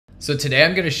So today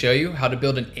I'm going to show you how to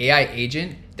build an AI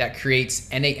agent that creates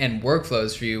n8n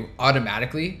workflows for you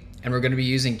automatically, and we're going to be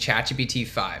using ChatGPT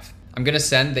 5. I'm going to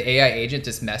send the AI agent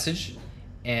this message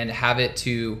and have it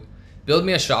to build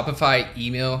me a Shopify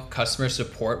email customer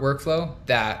support workflow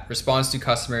that responds to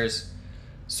customers,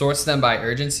 sorts them by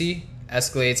urgency,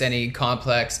 escalates any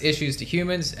complex issues to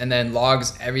humans, and then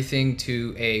logs everything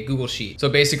to a Google Sheet. So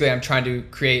basically I'm trying to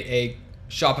create a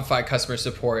Shopify customer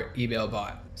support email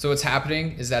bot. So what's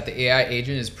happening is that the AI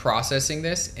agent is processing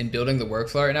this and building the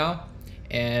workflow right now,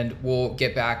 and we'll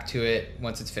get back to it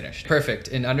once it's finished. Perfect.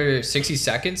 In under 60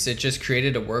 seconds, it just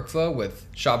created a workflow with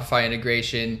Shopify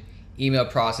integration, email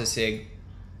processing,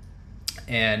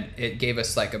 and it gave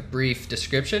us like a brief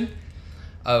description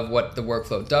of what the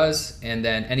workflow does and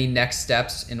then any next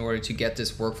steps in order to get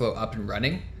this workflow up and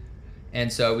running.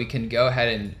 And so we can go ahead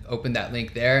and open that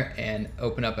link there and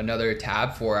open up another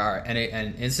tab for our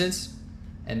n8n instance.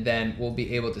 And then we'll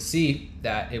be able to see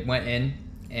that it went in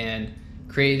and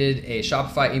created a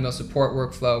Shopify email support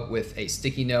workflow with a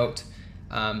sticky note,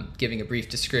 giving a brief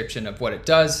description of what it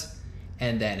does,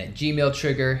 and then a Gmail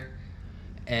trigger,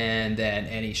 and then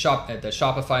the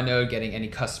Shopify node getting any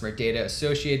customer data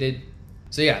associated.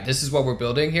 So yeah, this is what we're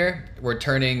building here. We're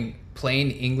turning plain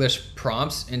English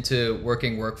prompts into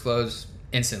working workflows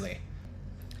instantly.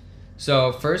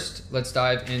 So first, let's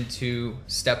dive into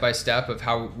step-by-step of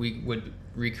how we would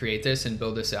recreate this and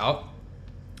build this out.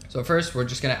 So first, we're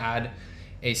just gonna add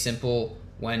a simple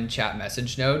when chat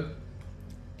message node,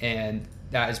 and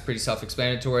that is pretty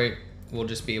self-explanatory. We'll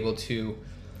just be able to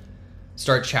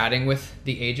start chatting with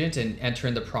the agent and enter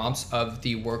in the prompts of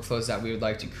the workflows that we would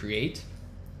like to create.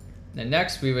 Then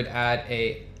next, we would add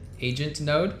a agent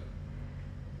node,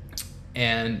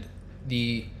 and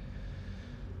the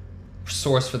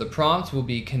source for the prompt will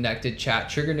be connected chat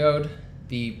trigger node.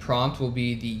 The prompt will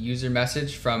be the user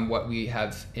message from what we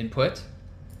have input.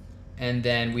 And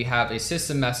then we have a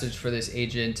system message for this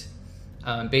agent.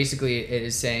 Basically, it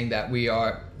is saying that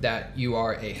you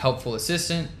are a helpful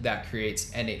assistant that creates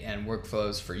n8n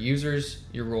workflows for users.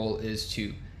 Your role is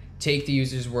to take the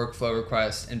user's workflow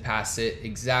request and pass it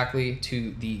exactly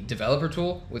to the developer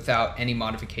tool without any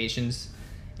modifications,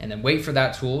 and then wait for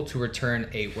that tool to return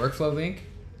a workflow link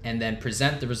and then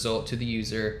present the result to the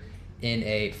user in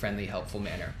a friendly, helpful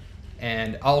manner.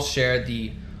 And I'll share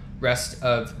the rest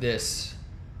of this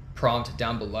prompt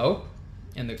down below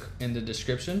in the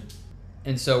description.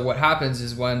 And so what happens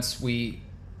is once we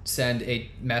send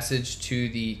a message to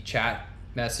the chat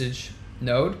message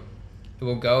node, it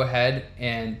will go ahead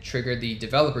and trigger the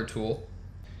developer tool.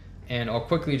 And I'll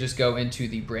quickly just go into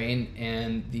the brain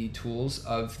and the tools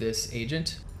of this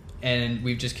agent. And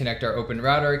we've just connected our Open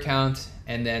Router account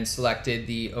and then selected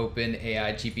the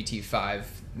OpenAI GPT-5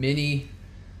 mini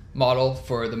model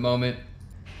for the moment.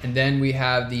 And then we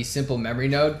have the simple memory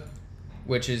node,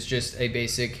 which is just a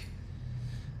basic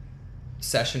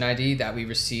session ID that we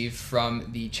receive from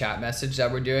the chat message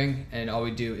that we're doing. And all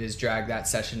we do is drag that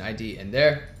session ID in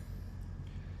there.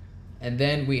 And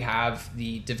then we have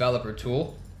the developer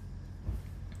tool.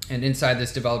 And inside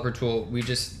this developer tool, we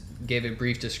just gave a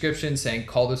brief description saying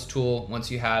call this tool once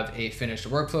you have a finished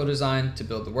workflow design to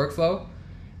build the workflow.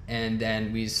 And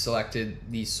then we selected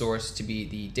the source to be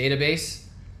the database,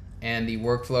 and the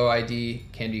workflow ID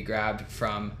can be grabbed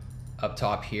from up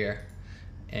top here.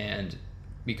 And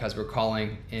because we're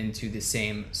calling into the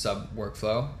same sub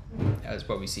workflow as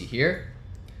what we see here.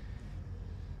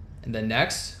 And then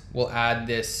next, we'll add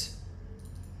this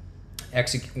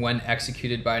when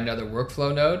executed by another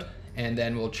workflow node, and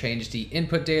then we'll change the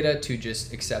input data to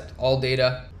just accept all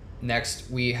data.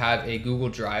 Next, we have a Google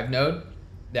Drive node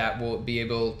that will be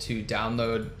able to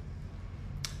download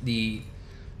the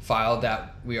file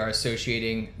that we are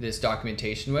associating this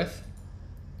documentation with.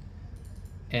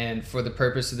 And for the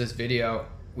purpose of this video,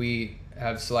 we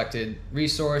have selected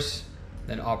resource,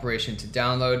 then operation to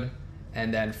download,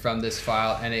 and then from this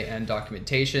file, n8n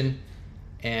documentation.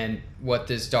 And what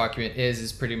this document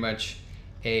is pretty much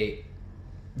a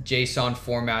JSON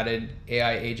formatted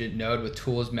AI agent node with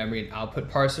tools, memory, and output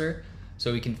parser.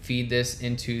 So we can feed this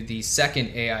into the second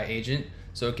AI agent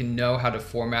so it can know how to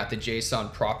format the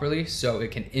JSON properly so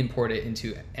it can import it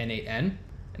into n8n.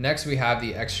 And next we have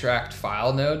the extract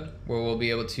file node, where we'll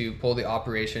be able to pull the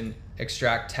operation,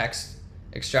 extract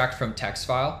from text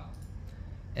file,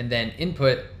 and then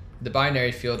input the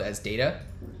binary field as data,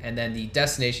 and then the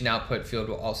destination output field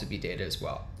will also be data as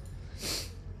well.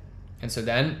 And so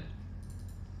then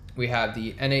we have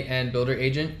the n8n builder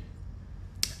agent,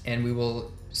 and we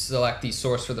will select the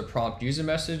source for the prompt user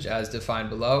message as defined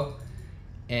below,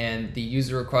 and the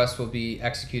user request will be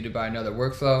executed by another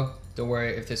workflow. Don't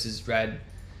worry if this is red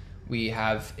we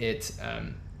have it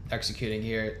executing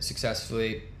here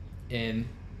successfully in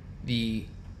the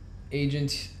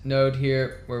agent node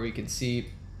here, where we can see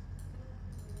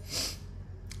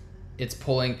it's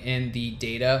pulling in the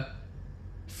data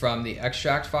from the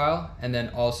extract file, and then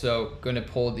also going to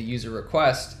pull the user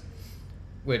request,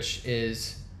 which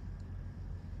is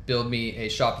build me a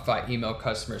Shopify email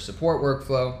customer support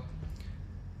workflow,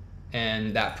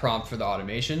 and that prompt for the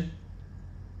automation.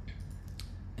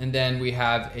 And then we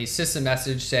have a system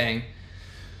message saying,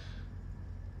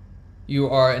 you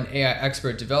are an AI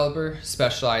expert developer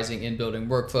specializing in building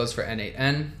workflows for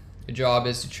n8n. Your job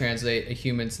is to translate a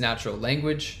human's natural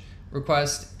language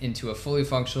request into a fully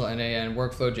functional n8n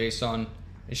workflow JSON.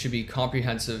 It should be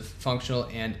comprehensive, functional,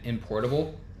 and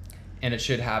importable. And it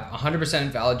should have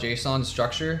 100% valid JSON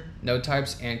structure, node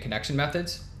types, and connection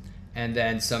methods. And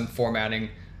then some formatting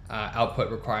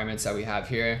output requirements that we have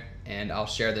here. And I'll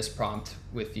share this prompt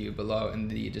with you below in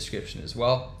the description as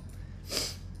well.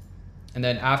 And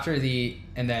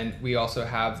then we also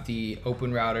have the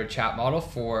Open Router chat model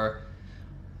for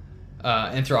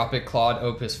Anthropic Claude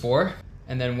Opus 4.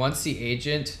 And then once the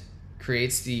agent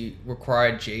creates the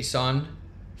required JSON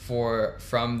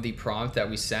from the prompt that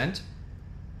we sent,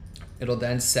 it'll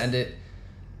then send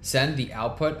the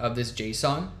output of this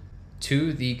JSON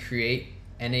to the create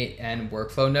n8n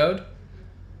workflow node,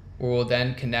 where we'll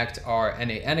then connect our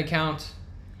n8n account,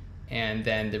 and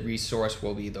then the resource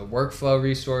will be the workflow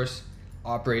resource,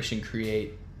 operation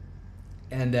create,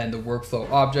 and then the workflow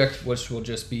object, which will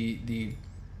just be the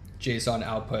JSON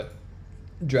output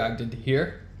dragged into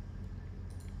here.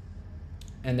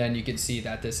 And then you can see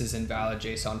that this is invalid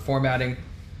JSON formatting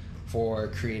for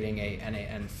creating a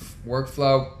n8n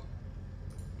workflow.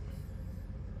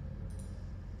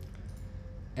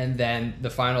 And then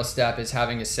the final step is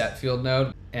having a set field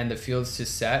node, and the fields to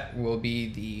set will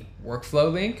be the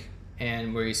workflow link,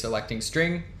 and we're selecting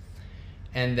string,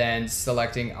 and then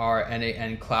selecting our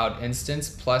n8n cloud instance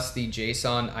plus the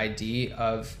JSON ID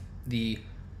of the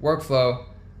workflow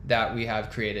that we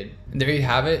have created. And there you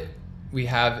have it. We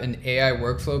have an AI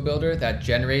workflow builder that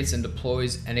generates and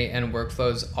deploys n8n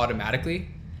workflows automatically,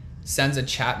 sends a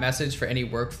chat message for any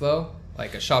workflow,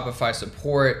 like a Shopify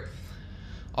support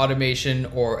automation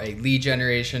or a lead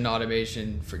generation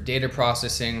automation for data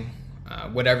processing,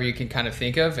 whatever you can kind of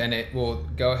think of, and it will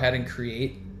go ahead and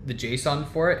create the JSON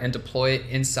for it and deploy it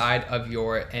inside of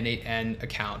your n8n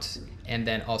account, and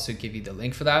then also give you the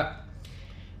link for that.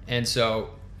 And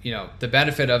so, the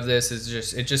benefit of this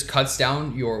is it just cuts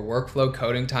down your workflow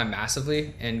coding time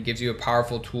massively and gives you a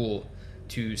powerful tool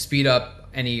to speed up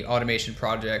any automation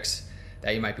projects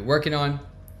that you might be working on.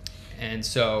 And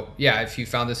so, yeah, if you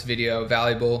found this video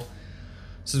valuable,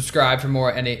 subscribe for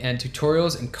more n8n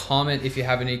tutorials, and comment if you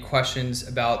have any questions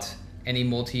about any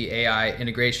multi-AI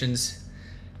integrations.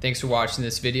 Thanks for watching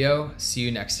this video. See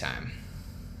you next time.